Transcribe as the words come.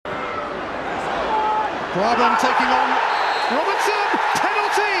Buaben taking on Robertson,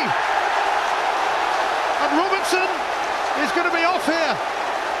 penalty! And Robertson is going to be off here.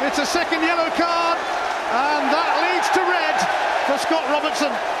 It's a second yellow card, and that leads to red for Scott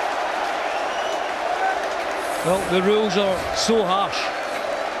Robertson. Well, the rules are so harsh.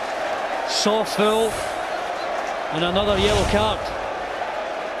 Soft foul and another yellow card.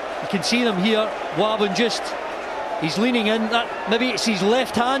 You can see them here. Buaben he's leaning in. That maybe it's his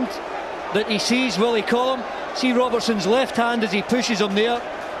left hand that he sees. Will he call him? See Robertson's left hand as he pushes him there.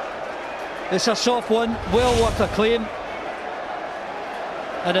 It's a soft one, well worth a claim.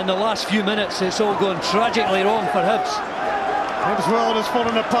 And in the last few minutes, it's all going tragically wrong for Hibs. Hibs' world has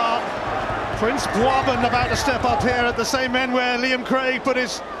fallen apart. Prince Buaben about to step up here at the same end where Liam Craig put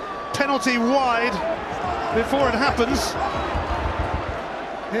his penalty wide before it happens.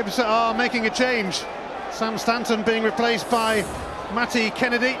 Hibs are making a change. Sam Stanton being replaced by Matty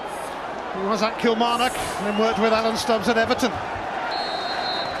Kennedy, who was at Kilmarnock and then worked with Alan Stubbs at Everton.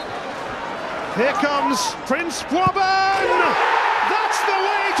 Here comes Prince Buaben! That's the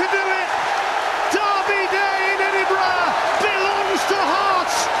way to do it! Derby Day in Edinburgh belongs to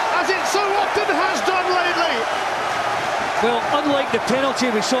Hearts, as it so often has done lately. Well, unlike the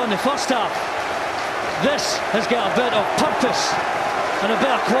penalty we saw in the first half, this has got a bit of purpose and a bit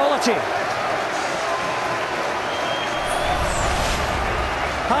of quality.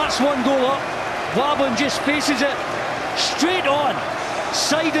 Hearts one goal up, Buaben just faces it straight on,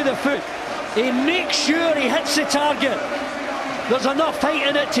 side of the foot. He makes sure he hits the target. There's enough height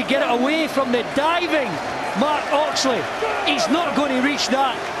in it to get it away from the diving Mark Oxley. He's not going to reach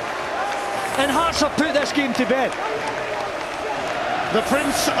that. And Hearts have put this game to bed. The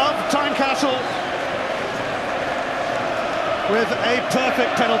Prince of Tynecastle with a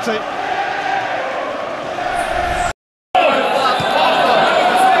perfect penalty.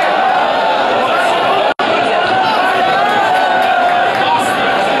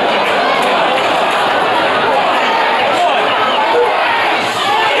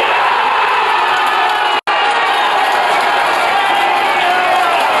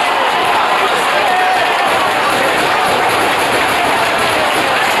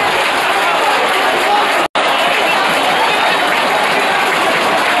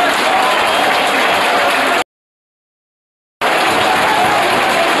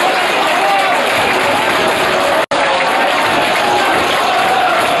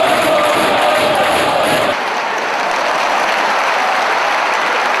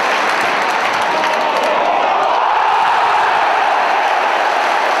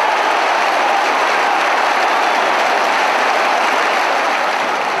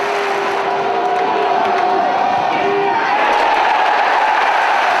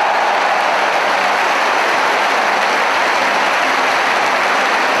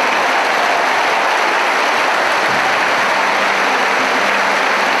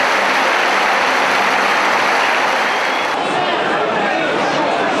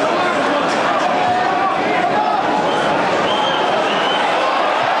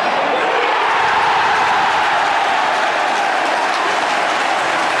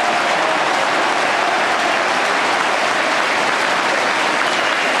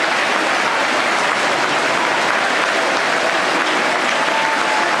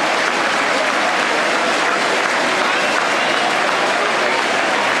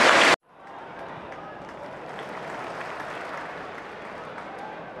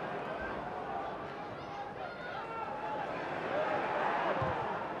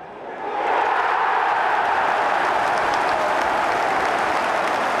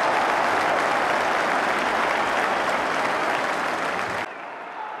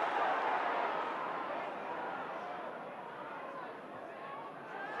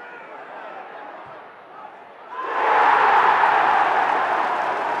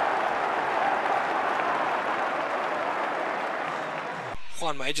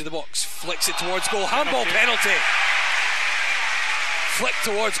 Juanma, edge of the box, flicks it towards goal, handball penalty. Flicked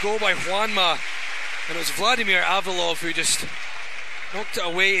towards goal by Juanma, and it was Vladimir Avilov who just knocked it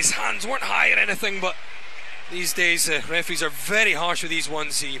away. His hands weren't high or anything, but these days referees are very harsh with these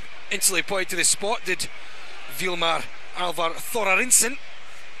ones. He instantly pointed to the spot, did Vilmar Alvar Thorarinsen.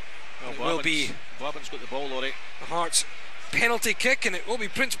 Well, it will be Buaben's got the ball, Laurie. the Hearts penalty kick, and it will be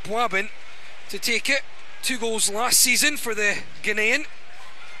Prince Buaben to take it. 2 goals last season for the Ghanaian.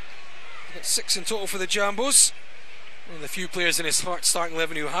 6 in total for the Jambos. One of the few players in his Hearts starting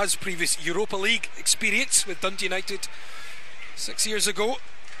 11 who has previous Europa League experience with Dundee United 6 years ago.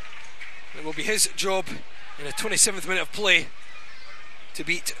 It will be his job in the 27th minute of play to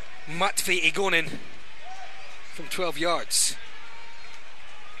beat Matvei Igonin from 12 yards.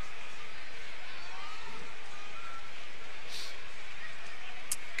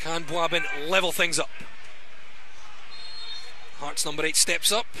 Can Buaben level things up? Hearts number 8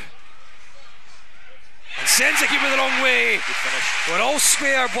 steps up and sends the keeper the wrong way. We're all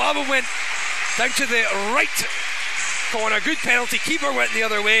square. Buaben went down to the right corner. Good penalty. Keeper went the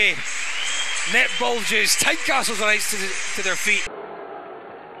other way. Net bulges. Tynecastle's rise to their feet.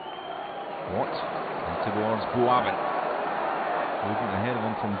 Watt towards Buaben. Moving ahead of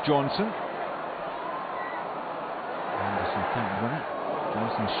him from Johnson. Anderson can't win it.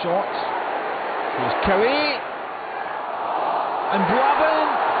 Johnson shot. Here's Cowie. And Buaben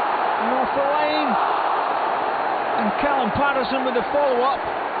off the line. And Callum Patterson with the follow-up.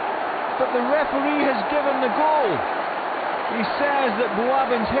 But the referee has given the goal. He says that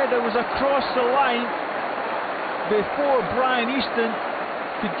Buaben's header was across the line before Brian Easton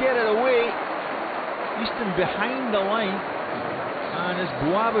could get it away. Easton behind the line, and as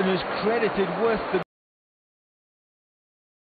Buaben is credited with the